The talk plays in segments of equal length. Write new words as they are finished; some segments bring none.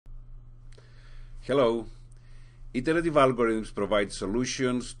Hello. Iterative algorithms provide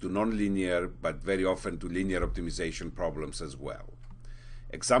solutions to nonlinear but very often to linear optimization problems as well.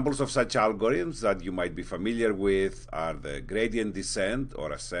 Examples of such algorithms that you might be familiar with are the gradient descent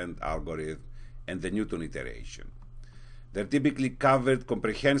or ascent algorithm and the Newton iteration. They're typically covered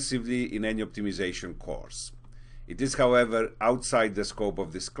comprehensively in any optimization course. It is, however, outside the scope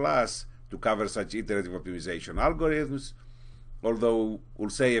of this class to cover such iterative optimization algorithms, although we'll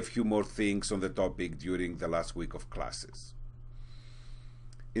say a few more things on the topic during the last week of classes.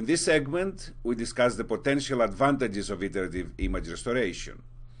 In this segment, we discuss the potential advantages of iterative image restoration.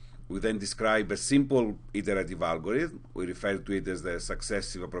 We then describe a simple iterative algorithm. We refer to it as the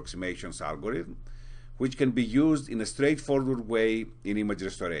successive approximations algorithm, which can be used in a straightforward way in image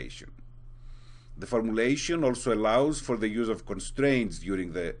restoration. The formulation also allows for the use of constraints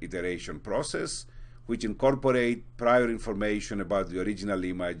during the iteration process, which incorporate prior information about the original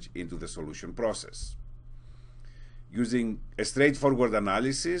image into the solution process. Using a straightforward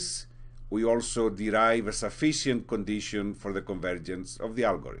analysis, we also derive a sufficient condition for the convergence of the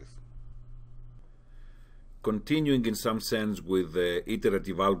algorithm. Continuing in some sense with the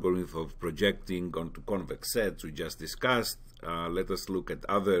iterative algorithm of projecting onto convex sets we just discussed, let us look at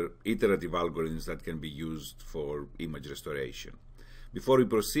other iterative algorithms that can be used for image restoration. Before we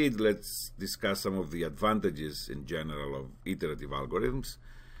proceed, let's discuss some of the advantages in general of iterative algorithms.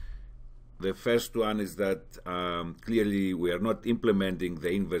 The first one is that clearly we are not implementing the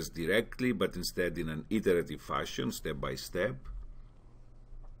inverse directly, but instead in an iterative fashion, step by step.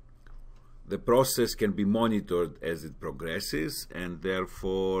 The process can be monitored as it progresses, and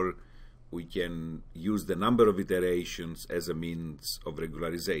therefore we can use the number of iterations as a means of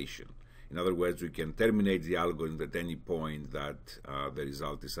regularization. In other words, we can terminate the algorithm at any point that the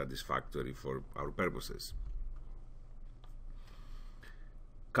result is satisfactory for our purposes.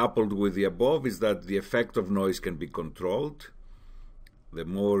 Coupled with the above is that the effect of noise can be controlled. The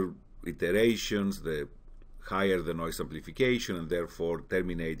more iterations, the higher the noise amplification, and therefore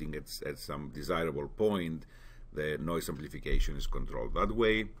terminating at some desirable point, the noise amplification is controlled that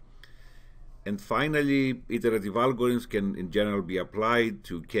way. And finally, iterative algorithms can in general be applied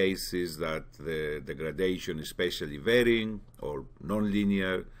to cases that the degradation is spatially varying or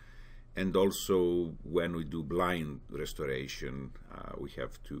nonlinear, and also when we do blind restoration, we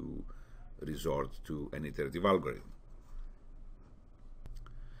have to resort to an iterative algorithm.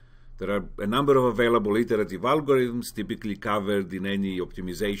 There are a number of available iterative algorithms typically covered in any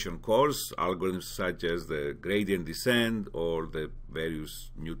optimization course, algorithms such as the gradient descent or the various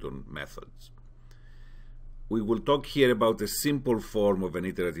Newton methods. We will talk here about a simple form of an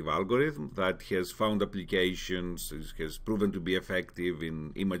iterative algorithm that has found applications, has proven to be effective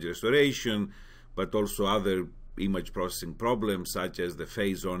in image restoration, but also other image processing problems such as the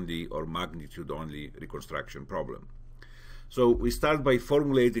phase-only or magnitude-only reconstruction problem. So we start by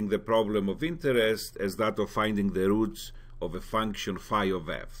formulating the problem of interest as that of finding the roots of a function phi of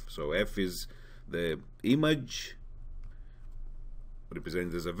f. So f is the image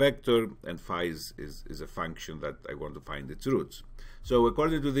represented as a vector, and phi is a function that I want to find its roots. So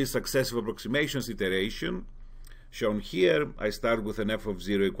according to this successive approximations iteration shown here, I start with an f of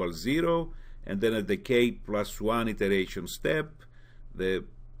 0 equals 0, and then at the k plus 1 iteration step, the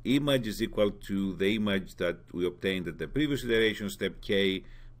image is equal to the image that we obtained at the previous iteration step k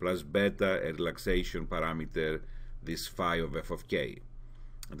plus beta, a relaxation parameter, this phi of f of k.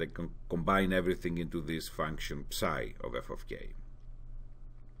 And I can combine everything into this function psi of f of k.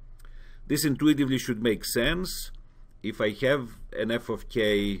 This intuitively should make sense. If I have an f of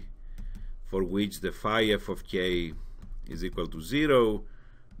k for which the phi f of k is equal to 0,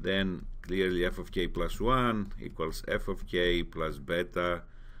 then clearly f of k plus 1 equals f of k plus beta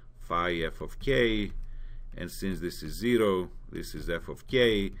phi f of k, and since this is 0, this is f of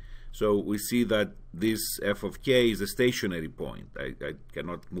k. So we see that this f of k is a stationary point. I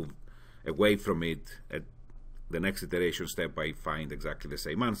cannot move away from it. At the next iteration step, I find exactly the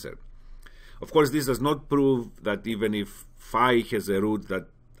same answer. Of course, this does not prove that even if phi has a root that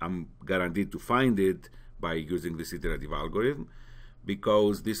I'm guaranteed to find it by using this iterative algorithm,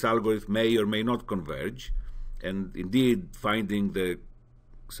 because this algorithm may or may not converge, and indeed finding the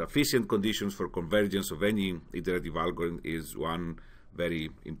sufficient conditions for convergence of any iterative algorithm is one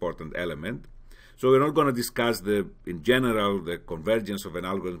very important element. So we're not going to discuss in general the convergence of an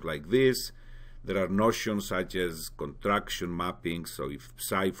algorithm like this. There are notions such as contraction mapping. So if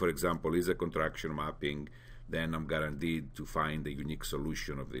psi, for example, is a contraction mapping, then I'm guaranteed to find a unique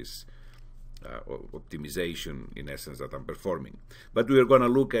solution of this optimization, in essence, that I'm performing. But we are going to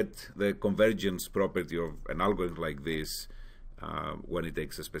look at the convergence property of an algorithm like this when it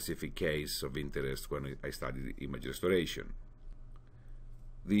takes a specific case of interest when I study image restoration.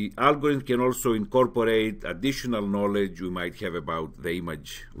 The algorithm can also incorporate additional knowledge we might have about the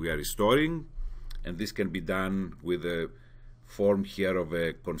image we are restoring, and this can be done with a form here of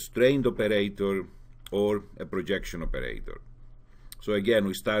a constraint operator or a projection operator. So again,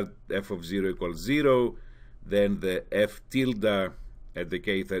 we start f of 0 equals 0, then the f tilde at the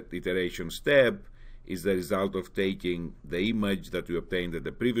kth iteration step is the result of taking the image that we obtained at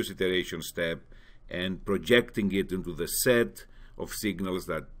the previous iteration step and projecting it into the set of signals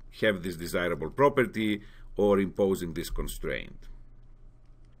that have this desirable property or imposing this constraint.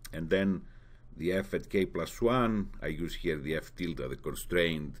 And then the f at k plus 1, I use here the f tilde, the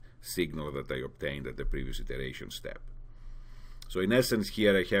constrained signal that I obtained at the previous iteration step. So in essence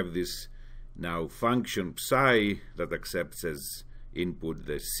here I have this now function psi that accepts as input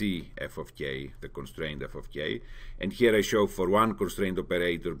the c f of k, the constrained f of k, and here I show for one constraint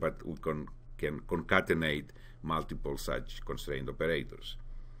operator, but we can concatenate multiple such constraint operators.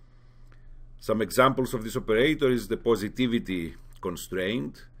 Some examples of this operator is the positivity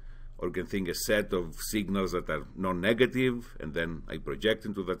constraint, or you can think a set of signals that are non-negative, and then I project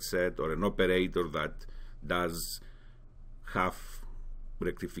into that set, or an operator that does half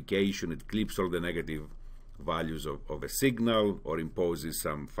rectification, it clips all the negative values of a signal, or imposes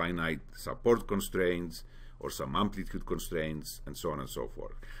some finite support constraints, or some amplitude constraints, and so on and so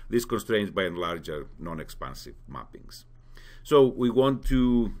forth. These constraints, by and large, are non-expansive mappings. So we want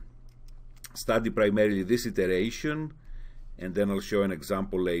to study primarily this iteration, and then I'll show an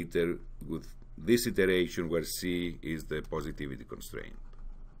example later with this iteration where C is the positivity constraint.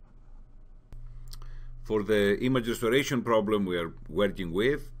 For the image restoration problem we are working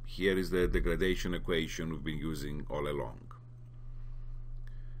with, here is the degradation equation we've been using all along.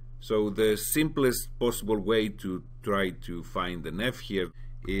 So the simplest possible way to try to find an f here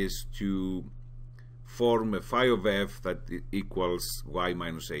is to form a phi of f that equals y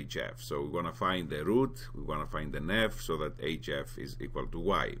minus hf. So we want to find the root, we want to find an f so that hf is equal to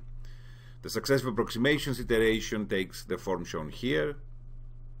y. The successive approximations iteration takes the form shown here.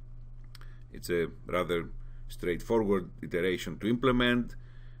 It's a rather straightforward iteration to implement.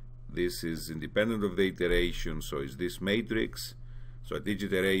 This is independent of the iteration, so is this matrix. So at each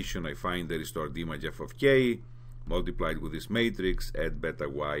iteration I find the restored image f of k, multiplied with this matrix, add beta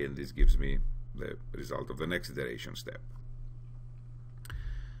y, and this gives me the result of the next iteration step.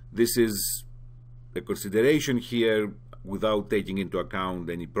 This is a consideration here without taking into account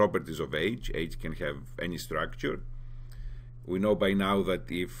any properties of H. H can have any structure. We know by now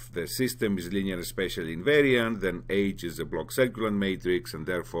that if the system is linear spatially invariant, then H is a block circulant matrix, and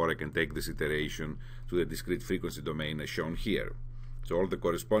therefore I can take this iteration to the discrete frequency domain as shown here. So all the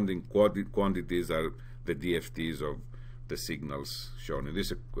corresponding quantities are the DFTs of the signals shown in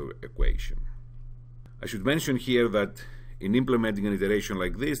this equation. I should mention here that in implementing an iteration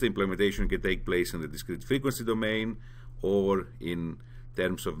like this, the implementation can take place in the discrete frequency domain, or in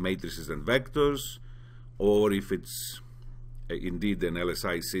terms of matrices and vectors, or if it's indeed an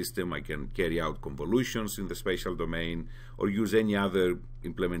LSI system, I can carry out convolutions in the spatial domain, or use any other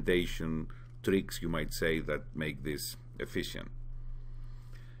implementation tricks, you might say, that make this efficient.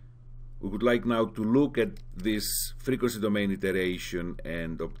 We would like now to look at this frequency domain iteration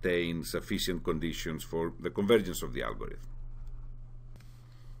and obtain sufficient conditions for the convergence of the algorithm.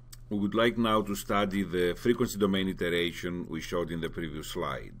 We would like now to study the frequency domain iteration we showed in the previous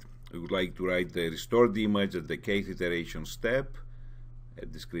slide. We would like to write the restored image at the kth iteration step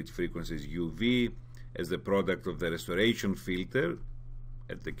at discrete frequencies uv as the product of the restoration filter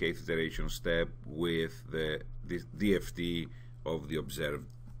at the kth iteration step with the DFT of the observed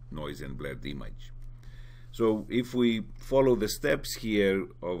noisy and blurred image. So if we follow the steps here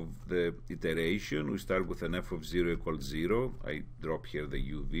of the iteration, we start with an f of 0 equals 0. I drop here the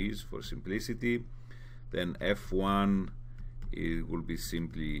UVs for simplicity. Then f1 will be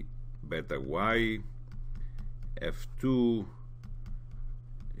simply beta y. f2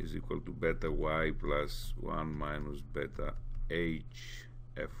 is equal to beta y plus 1 minus beta h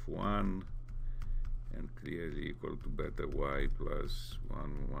f1, and clearly equal to beta y plus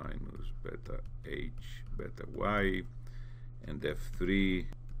 1 minus beta h beta y, and f3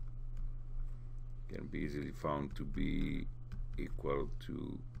 can be easily found to be equal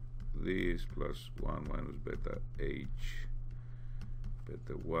to this plus 1 minus beta h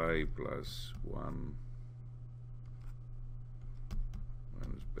beta y plus 1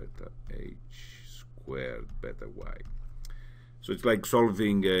 minus beta h squared beta y. So it's like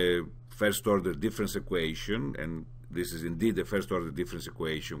solving a first order difference equation, and this is indeed a first order difference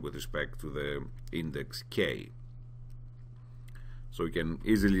equation with respect to the index k. So we can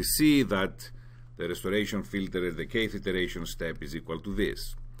easily see that the restoration filter at the kth iteration step is equal to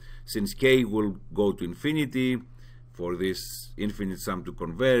this. Since k will go to infinity, for this infinite sum to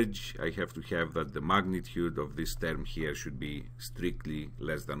converge, I have to have that the magnitude of this term here should be strictly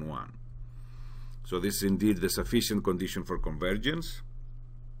less than 1. So this is indeed the sufficient condition for convergence.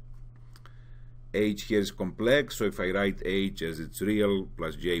 H here is complex, so if I write H as its real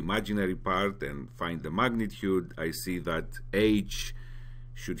plus j imaginary part and find the magnitude, I see that H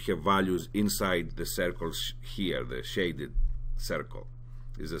should have values inside the circles here, the shaded circle.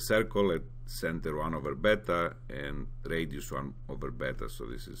 Is a circle at center 1 over beta and radius 1 over beta, so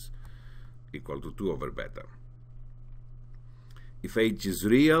this is equal to 2 over beta. If H is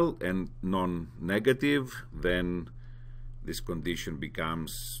real and non-negative, then this condition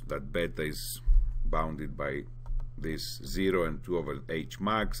becomes that beta is bounded by this 0 and 2 over H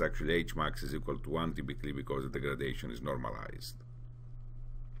max. Actually, H max is equal to 1 typically because the degradation is normalized.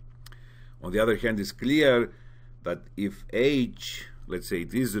 On the other hand, it's clear that if H, let's say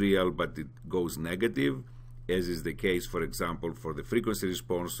it is real but it goes negative, as is the case, for example, for the frequency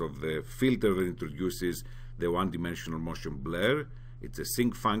response of the filter that introduces the one-dimensional motion blur, it's a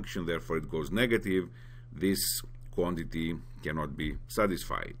sinc function, therefore it goes negative, this quantity cannot be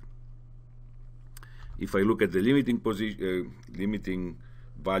satisfied. If I look at the limiting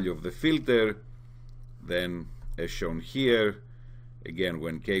value of the filter, then as shown here, again,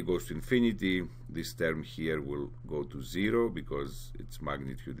 when k goes to infinity, this term here will go to 0 because its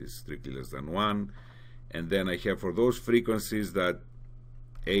magnitude is strictly less than 1. And then I have for those frequencies that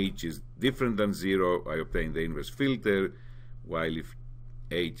h is different than 0, I obtain the inverse filter, while if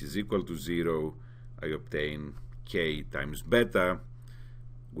h is equal to 0, I obtain k times beta.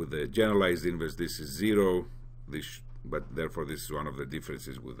 With the generalized inverse, this is 0, but therefore this is one of the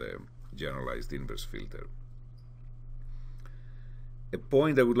differences with the generalized inverse filter. A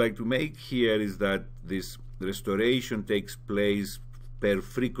point I would like to make here is that this restoration takes place per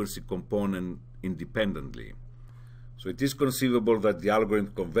frequency component independently. So it is conceivable that the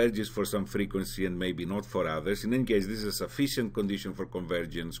algorithm converges for some frequency and maybe not for others. In any case, this is a sufficient condition for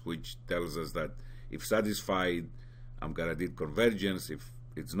convergence, which tells us that if satisfied, I'm guaranteed convergence. If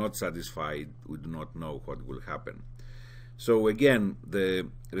it's not satisfied, we do not know what will happen. So again, the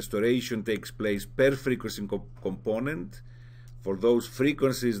restoration takes place per frequency component. For those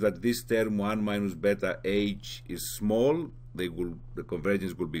frequencies that this term 1 minus beta h is small, the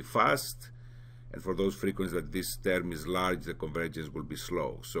convergence will be fast. And for those frequencies that this term is large, the convergence will be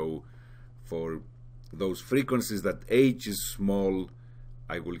slow. So for those frequencies that h is small,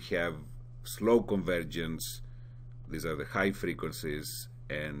 I will have slow convergence. These are the high frequencies.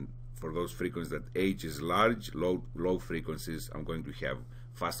 And for those frequencies that h is large, low frequencies, I'm going to have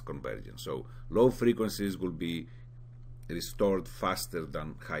fast convergence. So low frequencies will be restored faster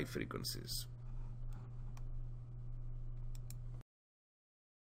than high frequencies.